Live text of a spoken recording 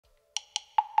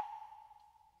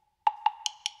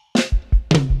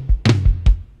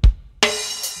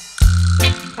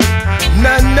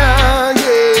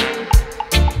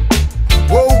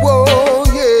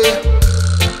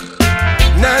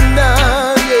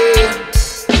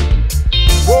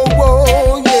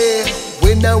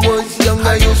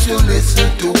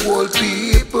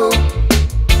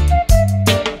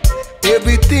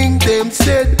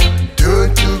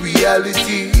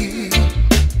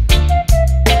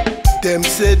Them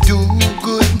say do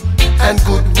good and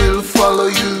good will follow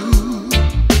you.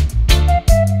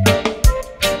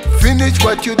 Finish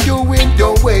what you're doing,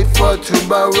 don't wait for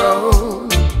tomorrow.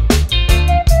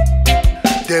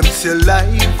 Them say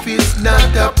life is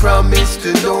not a promise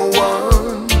to no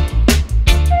one.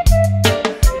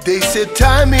 They say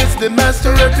time is the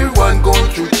master, everyone going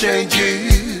through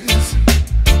changes.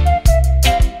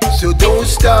 So don't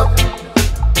stop,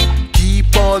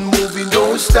 keep on moving,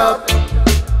 don't stop.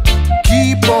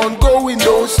 Keep on going,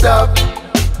 don't stop.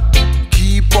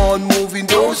 Keep on moving,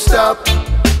 don't stop.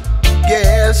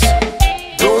 Yes,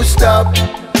 don't stop.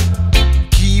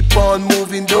 Keep on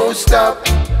moving, don't stop.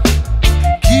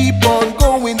 Keep on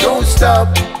going, don't stop.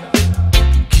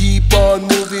 Keep on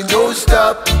moving, don't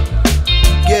stop.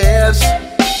 Yes,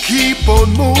 keep on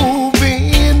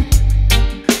moving.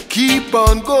 Keep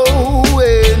on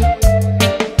going.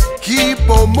 Keep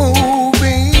on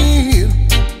moving.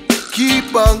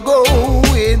 Keep on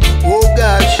going. Oh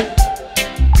gosh,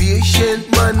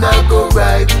 patient man, I go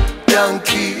ride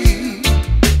donkey.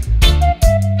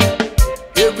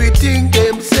 Everything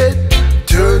them said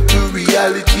turn to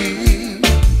reality.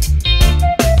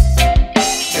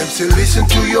 Them say listen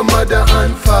to your mother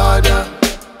and father.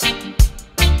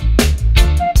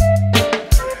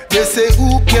 They say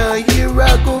who can hear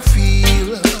I go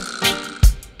feel.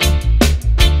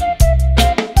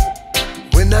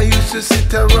 When I used to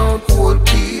sit around old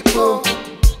people,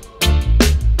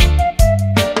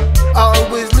 I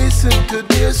always listen to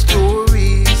their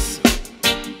stories.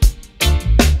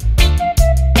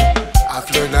 I've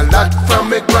learned a lot from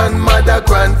my grandmother,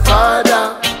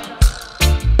 grandfather.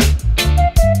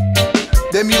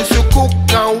 Them used to cook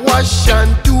and wash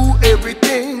and do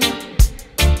everything.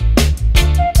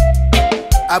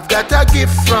 I've got a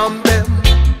gift from them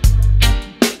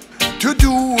to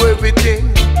do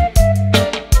everything,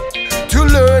 to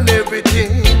learn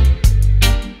everything.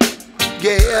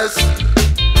 Yes,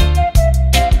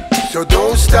 so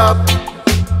don't stop,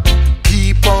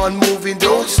 keep on moving,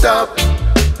 don't stop.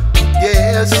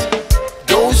 Yes,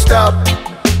 don't stop,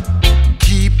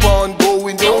 keep on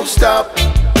going, don't stop.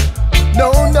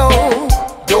 No, no,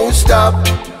 don't stop,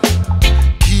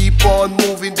 keep on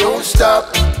moving, don't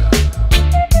stop.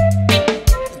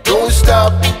 Don't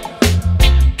stop,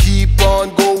 keep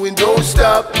on going, don't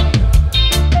stop.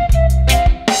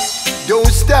 Don't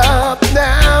stop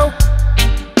now,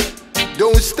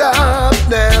 don't stop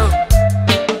now.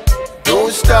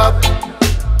 Don't stop,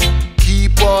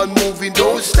 keep on moving,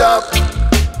 don't stop.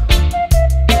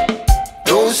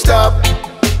 Don't stop,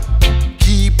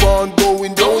 keep on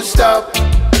going, don't stop.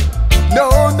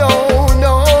 No, no,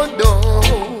 no,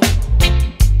 no.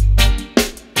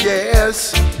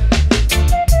 Yes.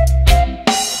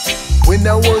 When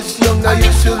I was young, I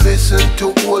used to listen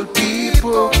to old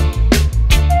people.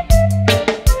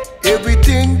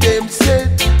 Everything them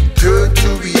said turned to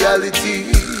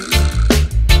reality.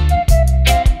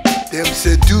 Them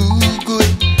said do good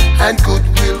and good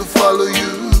will follow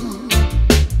you.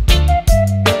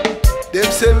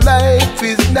 Them say life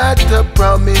is not a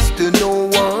promise to no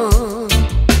one.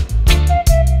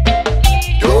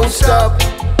 Don't stop,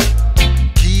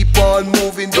 keep on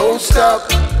moving, don't stop.